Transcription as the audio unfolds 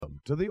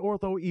to the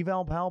Ortho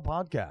Eval Pal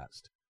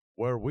podcast,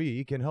 where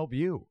we can help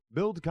you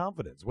build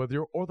confidence with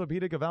your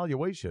orthopedic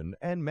evaluation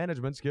and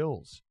management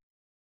skills.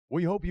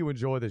 We hope you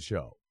enjoy the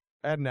show.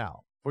 And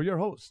now, for your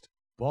host,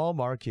 Paul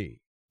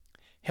Marquis.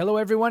 Hello,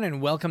 everyone,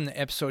 and welcome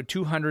to episode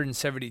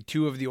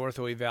 272 of the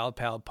Ortho Eval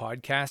Pal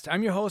podcast.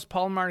 I'm your host,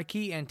 Paul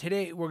Marquis, and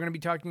today we're going to be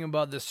talking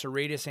about the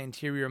serratus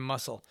anterior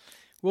muscle.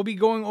 We'll be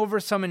going over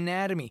some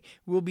anatomy.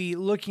 We'll be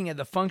looking at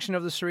the function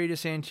of the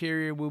serratus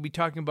anterior. We'll be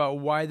talking about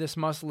why this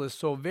muscle is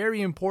so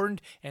very important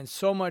and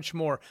so much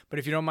more. But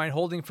if you don't mind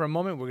holding for a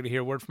moment, we're going to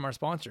hear a word from our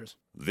sponsors.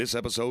 This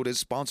episode is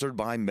sponsored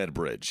by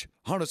MedBridge.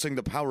 Harnessing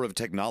the power of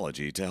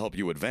technology to help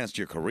you advance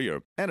your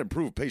career and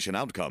improve patient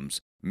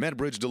outcomes,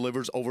 MedBridge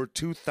delivers over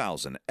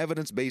 2,000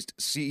 evidence-based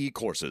CE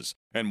courses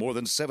and more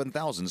than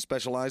 7,000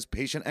 specialized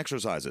patient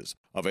exercises,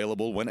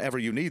 available whenever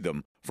you need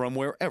them from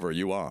wherever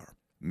you are.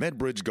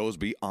 MedBridge goes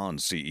beyond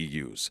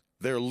CEUs.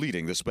 They're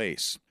leading the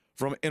space.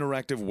 From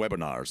interactive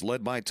webinars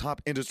led by top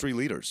industry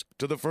leaders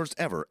to the first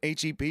ever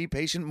HEP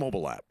patient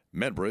mobile app,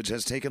 MedBridge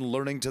has taken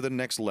learning to the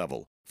next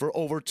level for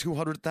over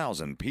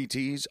 200,000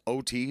 PTs,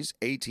 OTs,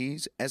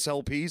 ATs,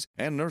 SLPs,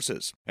 and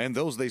nurses, and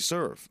those they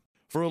serve.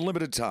 For a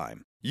limited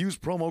time, use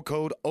promo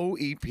code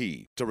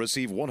OEP to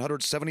receive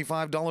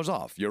 $175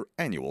 off your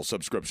annual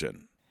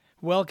subscription.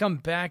 Welcome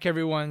back,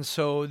 everyone.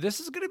 So this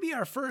is going to be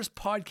our first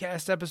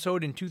podcast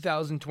episode in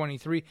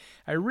 2023.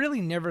 I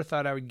really never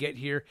thought I would get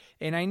here,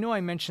 and I know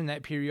I mention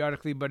that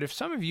periodically, but if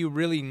some of you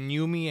really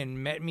knew me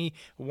and met me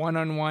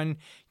one-on-one,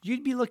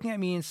 you'd be looking at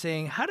me and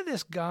saying, how did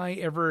this guy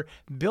ever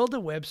build a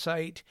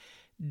website,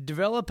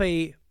 develop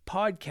a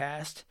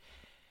podcast,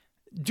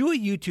 do a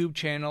YouTube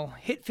channel,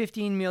 hit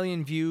 15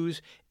 million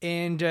views,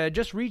 and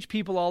just reach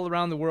people all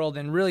around the world?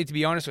 And really, to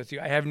be honest with you,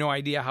 I have no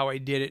idea how I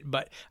did it,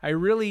 but I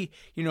really,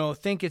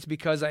 think it's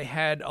because I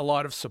had a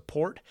lot of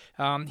support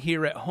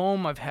here at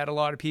home. I've had a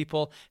lot of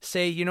people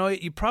say,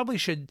 you probably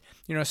should,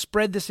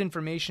 spread this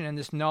information and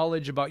this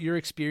knowledge about your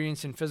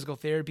experience in physical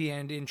therapy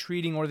and in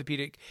treating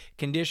orthopedic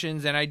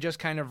conditions, and I just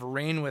kind of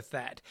ran with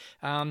that.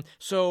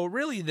 So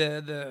really,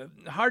 the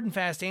hard and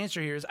fast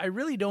answer here is I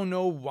really don't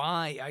know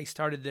why I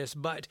started this,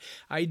 but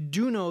I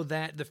do know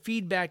that the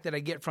feedback that I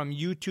get from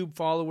YouTube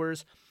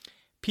followers,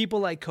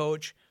 people I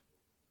coach,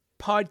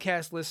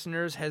 podcast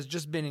listeners has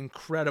just been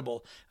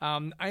incredible.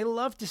 I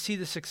love to see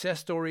the success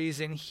stories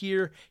and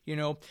hear,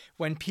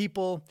 when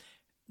people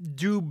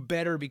do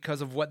better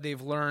because of what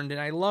they've learned. And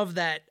I love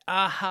that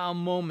aha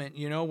moment,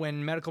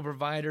 when medical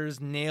providers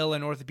nail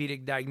an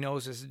orthopedic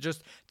diagnosis. It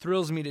just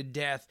thrills me to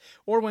death.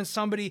 Or when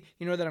somebody,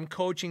 that I'm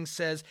coaching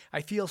says,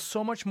 I feel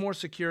so much more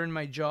secure in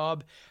my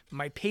job.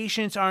 My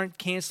patients aren't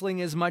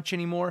canceling as much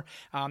anymore.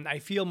 I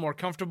feel more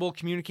comfortable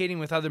communicating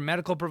with other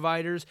medical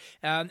providers.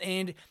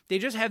 And they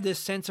just have this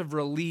sense of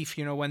relief,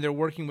 when they're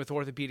working with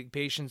orthopedic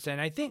patients.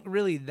 And I think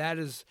really that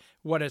is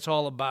what it's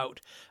all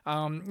about.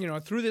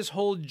 Through this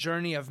whole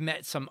journey, I've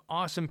met some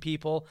awesome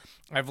people.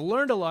 I've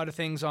learned a lot of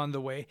things on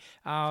the way.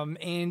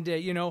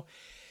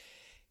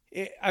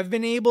 I've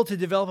been able to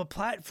develop a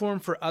platform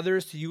for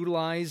others to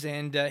utilize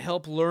and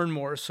help learn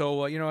more.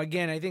 So,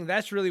 again, I think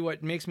that's really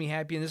what makes me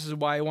happy, and this is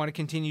why I want to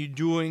continue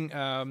doing,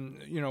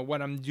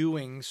 what I'm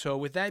doing. So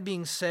with that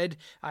being said,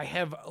 I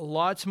have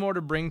lots more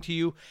to bring to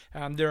you.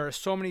 There are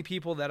so many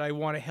people that I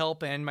want to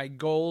help and my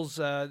goals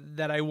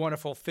that I want to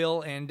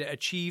fulfill and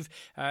achieve.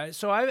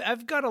 So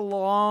I've got a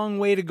long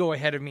way to go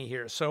ahead of me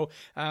here. So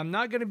I'm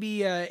not going to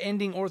be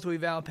ending Ortho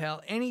Eval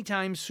Pal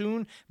anytime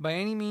soon by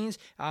any means.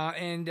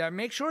 And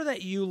make sure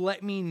that you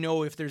let me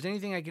know if there's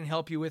anything I can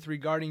help you with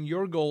regarding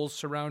your goals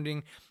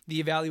surrounding the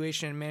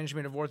evaluation and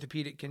management of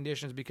orthopedic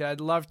conditions, because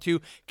I'd love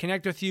to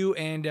connect with you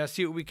and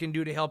see what we can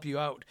do to help you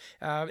out.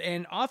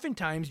 And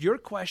oftentimes, your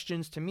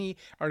questions to me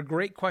are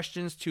great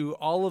questions to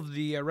all of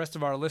the rest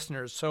of our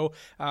listeners. So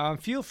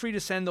feel free to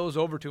send those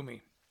over to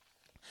me.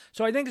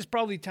 So I think it's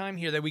probably time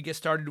here that we get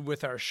started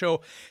with our show.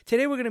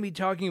 Today we're going to be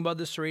talking about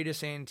the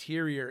serratus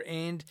anterior,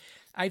 and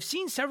I've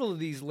seen several of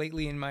these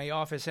lately in my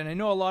office, and I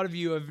know a lot of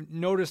you have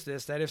noticed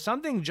this, that if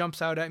something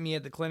jumps out at me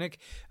at the clinic,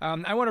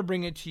 I want to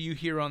bring it to you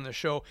here on the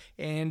show.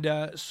 And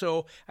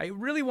so I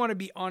really want to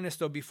be honest,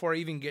 though, before I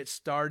even get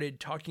started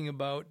talking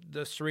about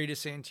the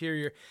serratus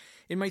anterior.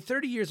 In my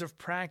 30 years of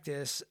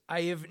practice,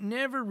 I have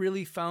never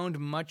really found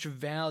much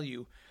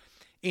value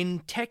in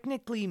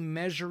technically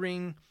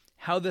measuring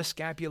how the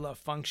scapula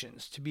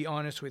functions, to be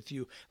honest with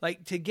you.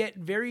 Like, to get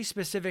very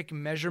specific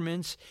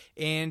measurements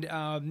and,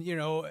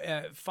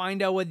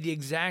 find out what the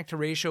exact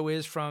ratio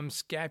is from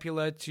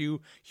scapula to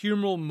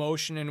humeral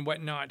motion and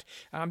whatnot.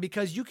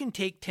 Because you can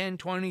take 10,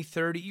 20,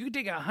 30, you can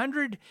take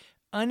 100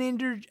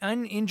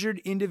 uninjured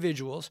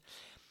individuals,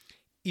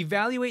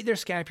 evaluate their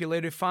scapula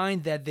to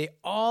find that they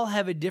all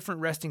have a different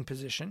resting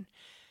position,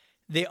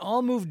 they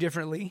all move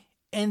differently,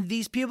 and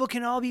these people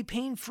can all be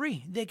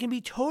pain-free. They can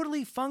be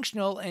totally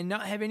functional and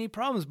not have any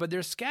problems, but their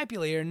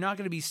scapulae are not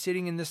going to be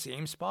sitting in the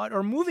same spot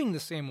or moving the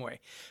same way.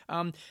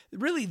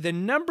 Really, the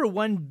number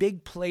one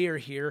big player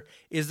here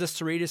is the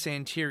serratus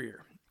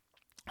anterior.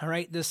 All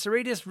right, the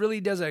serratus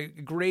really does a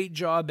great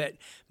job at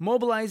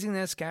mobilizing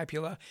that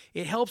scapula.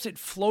 It helps it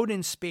float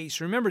in space.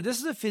 Remember, this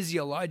is a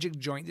physiologic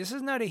joint. This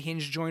is not a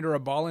hinge joint or a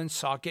ball and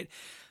socket.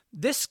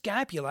 This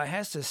scapula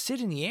has to sit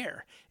in the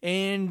air,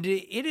 and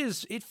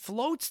it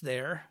floats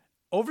there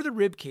over the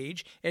rib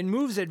cage and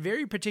moves at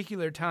very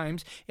particular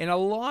times, and a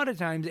lot of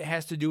times it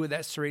has to do with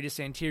that serratus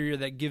anterior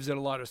that gives it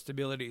a lot of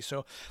stability.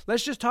 So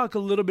let's just talk a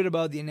little bit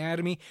about the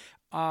anatomy.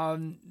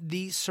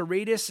 The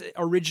serratus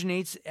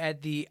originates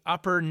at the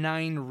upper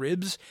 9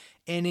 ribs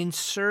and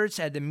inserts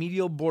at the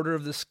medial border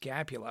of the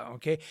scapula,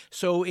 okay?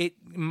 So it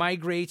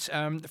migrates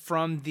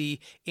from the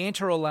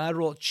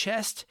anterolateral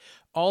chest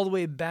all the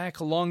way back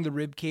along the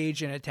rib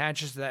cage and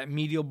attaches to that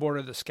medial border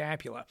of the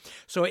scapula.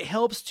 So it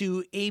helps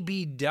to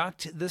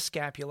abduct the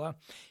scapula,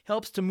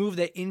 helps to move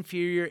that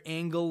inferior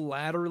angle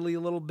laterally a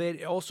little bit.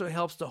 It also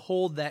helps to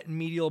hold that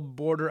medial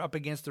border up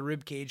against the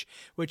rib cage,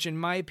 which in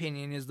my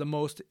opinion is the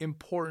most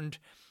important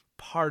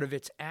part of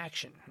its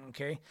action,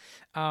 okay?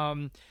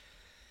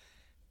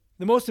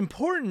 The most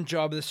important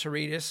job of the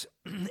serratus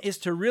is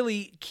to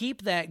really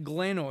keep that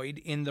glenoid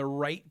in the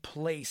right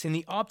place, in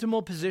the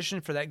optimal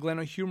position for that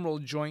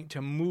glenohumeral joint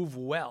to move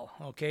well,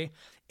 okay?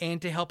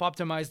 And to help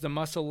optimize the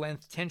muscle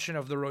length tension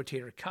of the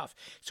rotator cuff.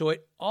 So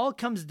it all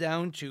comes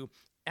down to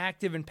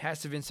active and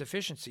passive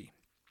insufficiency.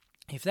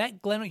 If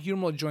that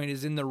glenohumeral joint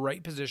is in the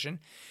right position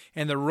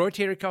and the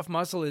rotator cuff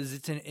muscle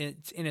is in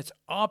its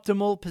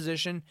optimal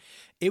position,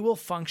 it will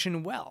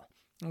function well.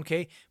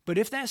 Okay, but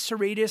if that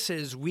serratus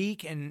is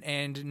weak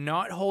and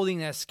not holding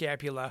that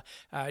scapula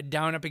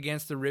down up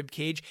against the rib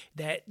cage,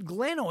 that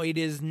glenoid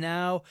is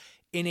now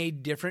in a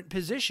different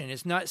position.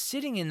 It's not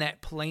sitting in that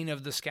plane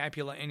of the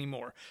scapula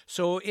anymore.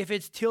 So if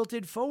it's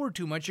tilted forward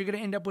too much, you're going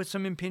to end up with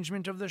some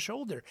impingement of the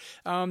shoulder.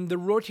 The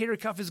rotator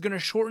cuff is going to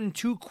shorten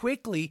too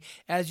quickly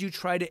as you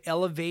try to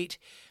elevate,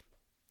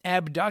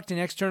 abduct, and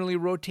externally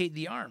rotate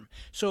the arm.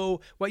 So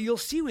what you'll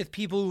see with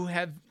people who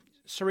have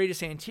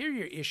serratus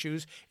anterior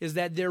issues is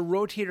that their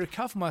rotator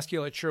cuff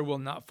musculature will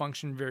not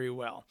function very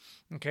well.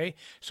 Okay,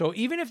 so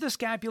even if the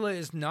scapula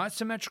is not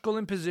symmetrical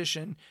in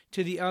position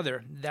to the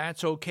other,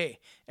 that's okay,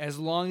 as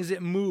long as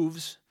it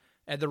moves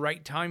at the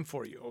right time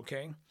for you.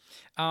 Okay,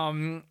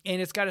 and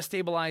it's got to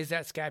stabilize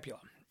that scapula.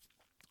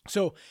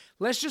 So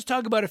let's just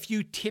talk about a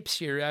few tips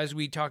here as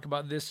we talk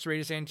about this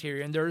serratus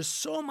anterior. And there's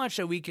so much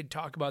that we could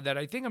talk about that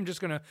I think I'm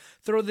just going to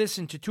throw this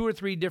into 2 or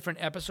 3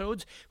 different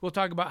episodes. We'll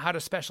talk about how to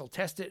special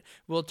test it.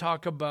 We'll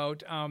talk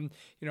about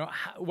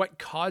what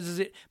causes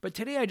it. But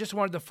today I just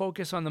wanted to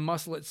focus on the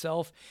muscle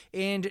itself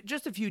and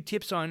just a few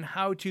tips on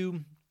how to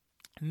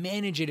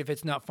manage it if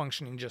it's not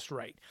functioning just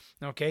right.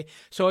 Okay,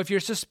 so if you're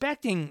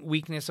suspecting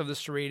weakness of the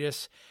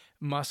serratus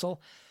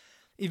muscle,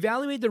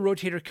 evaluate the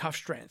rotator cuff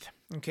strength.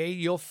 Okay,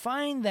 you'll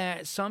find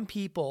that some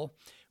people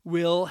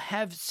will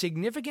have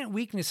significant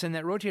weakness in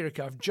that rotator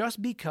cuff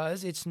just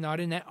because it's not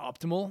in that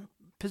optimal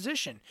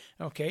position.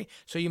 Okay,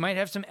 so you might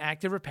have some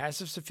active or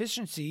passive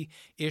sufficiency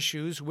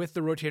issues with the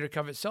rotator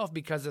cuff itself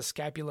because the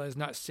scapula is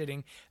not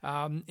sitting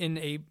in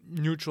a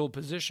neutral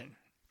position.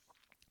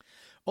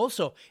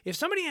 Also, if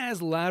somebody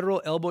has lateral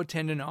elbow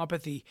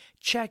tendinopathy,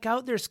 check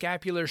out their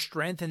scapular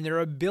strength and their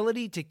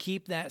ability to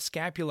keep that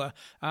scapula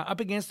up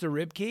against the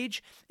rib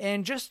cage,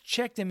 and just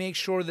check to make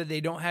sure that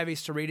they don't have a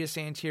serratus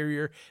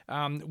anterior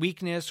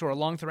weakness or a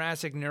long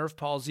thoracic nerve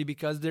palsy,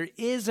 because there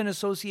is an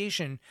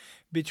association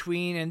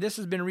between, and this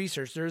has been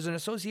researched, there's an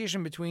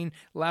association between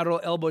lateral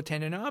elbow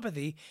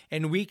tendinopathy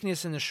and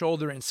weakness in the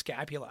shoulder and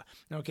scapula.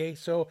 Okay,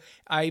 so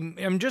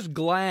I'm just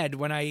glad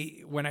when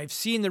I've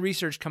seen the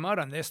research come out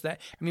on this that,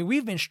 I mean,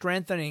 we've been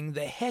strengthening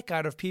the heck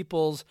out of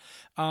people's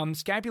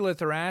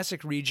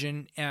scapulothoracic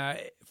region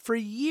for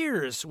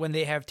years when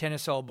they have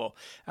tennis elbow.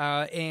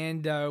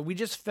 And we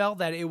just felt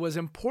that it was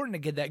important to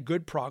get that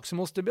good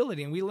proximal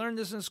stability. And we learned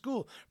this in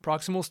school.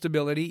 Proximal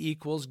stability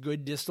equals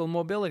good distal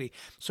mobility.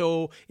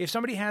 So if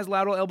somebody has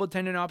lateral elbow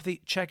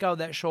tendinopathy, check out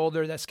that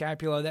shoulder, that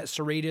scapula, that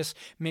serratus,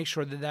 make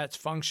sure that that's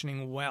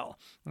functioning well.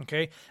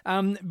 Okay.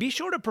 Be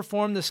sure to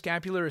perform the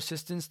scapular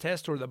assistance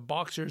test or the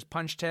boxer's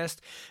punch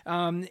test.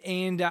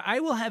 And I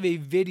will have a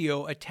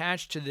video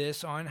attached to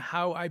this on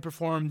how I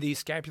perform the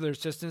scapular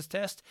assistance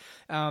test.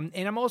 And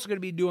I'm also going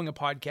to be doing a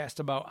podcast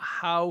about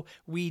how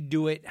we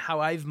do it, how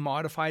I've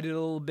modified it a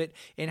little bit,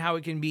 and how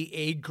it can be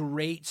a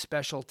great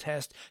special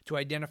test to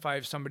identify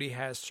if somebody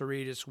has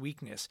serratus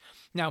weakness.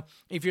 Now,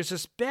 if you're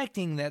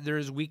suspecting that there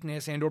is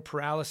weakness and or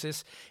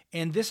paralysis,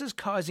 and this is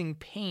causing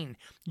pain,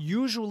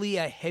 usually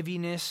a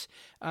heaviness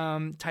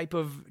type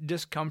of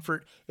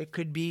discomfort. It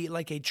could be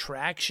like a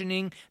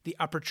tractioning. The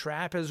upper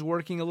trap is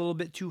working a little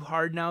bit too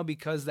hard now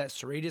because that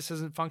serratus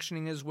isn't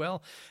functioning as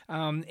well.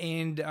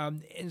 And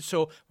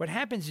so what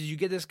happens is you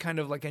get this kind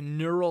of like a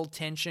neural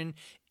tension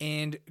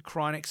and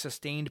chronic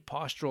sustained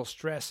postural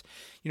stress.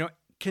 You know,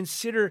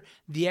 consider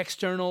the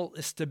external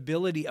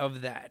stability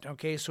of that.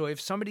 Okay, so if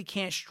somebody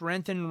can't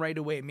strengthen right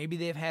away, maybe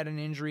they've had an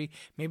injury,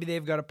 maybe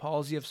they've got a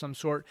palsy of some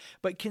sort,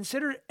 but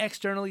consider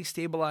externally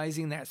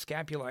stabilizing that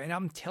scapula. And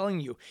I'm telling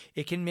you,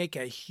 it can make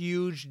a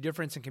huge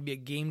difference and can be a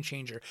game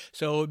changer.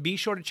 So be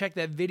sure to check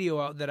that video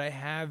out that I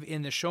have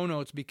in the show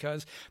notes,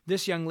 because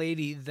this young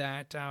lady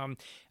that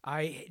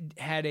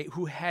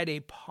who had a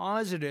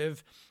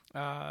positive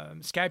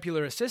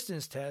scapular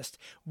assistance test,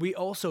 we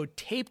also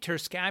taped her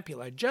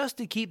scapula just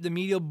to keep the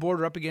medial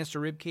border up against her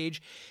rib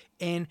cage,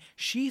 and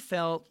she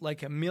felt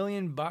like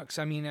 $1,000,000.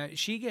 I mean,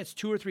 she gets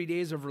 2 or 3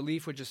 days of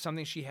relief, which is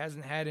something she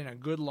hasn't had in a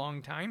good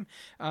long time.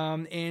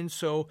 And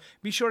so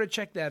be sure to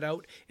check that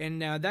out,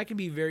 and that can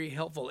be very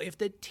helpful. If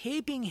the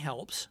taping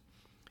helps,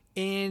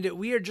 and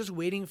we are just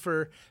waiting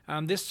for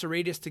this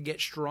serratus to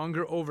get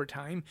stronger over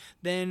time,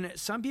 then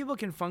some people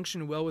can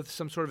function well with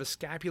some sort of a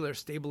scapular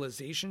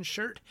stabilization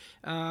shirt.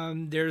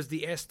 There's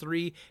the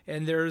S3,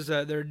 and there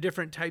are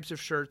different types of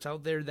shirts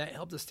out there that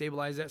help to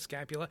stabilize that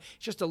scapula.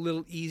 It's just a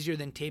little easier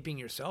than taping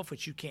yourself,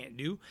 which you can't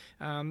do.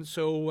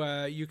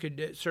 So you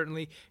could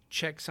certainly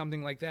check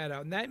something like that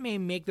out. And that may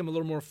make them a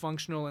little more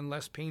functional and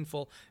less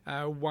painful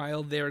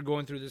while they're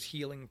going through this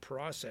healing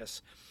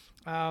process.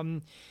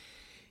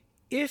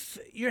 If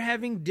you're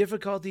having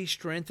difficulty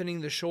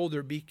strengthening the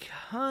shoulder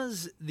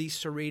because the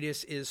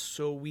serratus is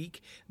so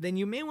weak, then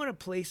you may want to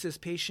place this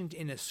patient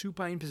in a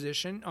supine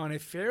position on a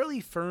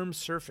fairly firm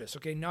surface,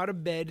 okay? Not a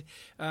bed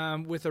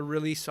with a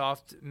really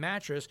soft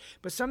mattress,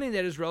 but something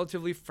that is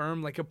relatively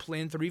firm, like a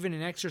plinth or even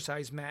an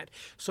exercise mat,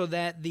 so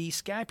that the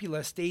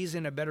scapula stays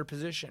in a better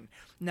position.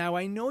 Now,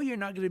 I know you're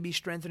not going to be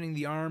strengthening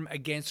the arm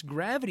against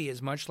gravity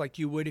as much like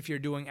you would if you're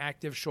doing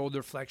active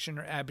shoulder flexion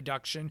or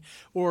abduction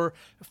or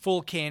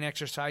full can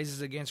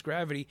exercises against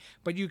gravity,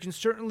 but you can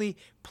certainly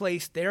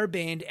place their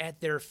band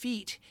at their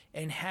feet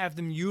and have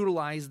them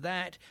utilize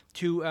that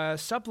to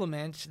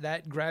supplement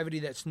that gravity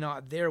that's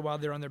not there while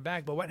they're on their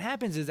back. But what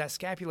happens is that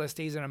scapula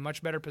stays in a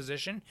much better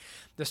position.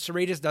 The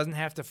serratus doesn't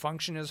have to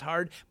function as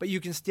hard, but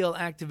you can still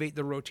activate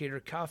the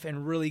rotator cuff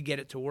and really get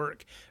it to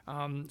work.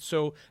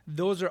 So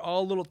those are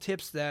all little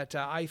tips that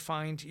I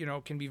find,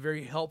 can be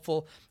very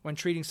helpful when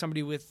treating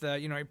somebody with,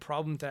 a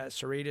problem with that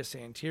serratus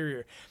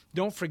anterior.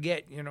 Don't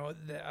forget,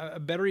 a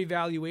better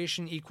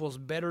evaluation equals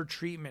better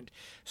treatment.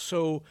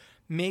 So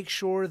make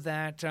sure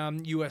that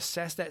you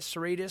assess that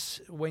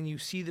serratus when you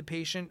see the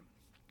patient.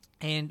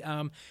 And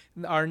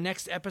our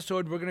next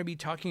episode, we're going to be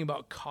talking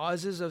about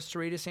causes of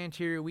serratus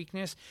anterior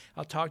weakness.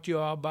 I'll talk to you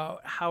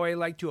about how I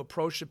like to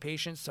approach the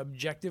patient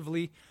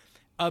subjectively,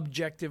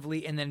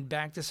 objectively, and then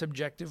back to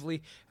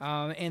subjectively.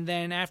 And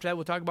then after that,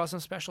 we'll talk about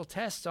some special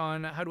tests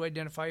on how to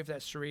identify if that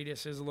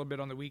serratus is a little bit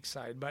on the weak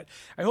side. But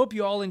I hope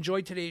you all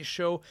enjoyed today's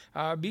show.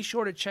 Be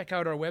sure to check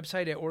out our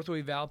website at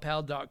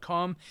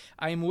orthoevalpal.com.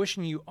 I am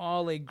wishing you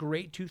all a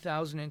great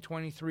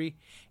 2023,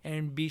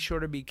 and be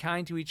sure to be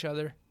kind to each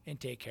other and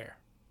take care.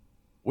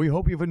 We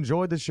hope you've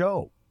enjoyed the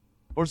show.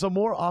 For some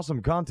more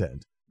awesome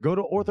content, go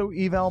to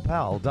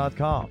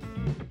orthoevalpal.com.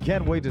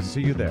 Can't wait to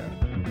see you there.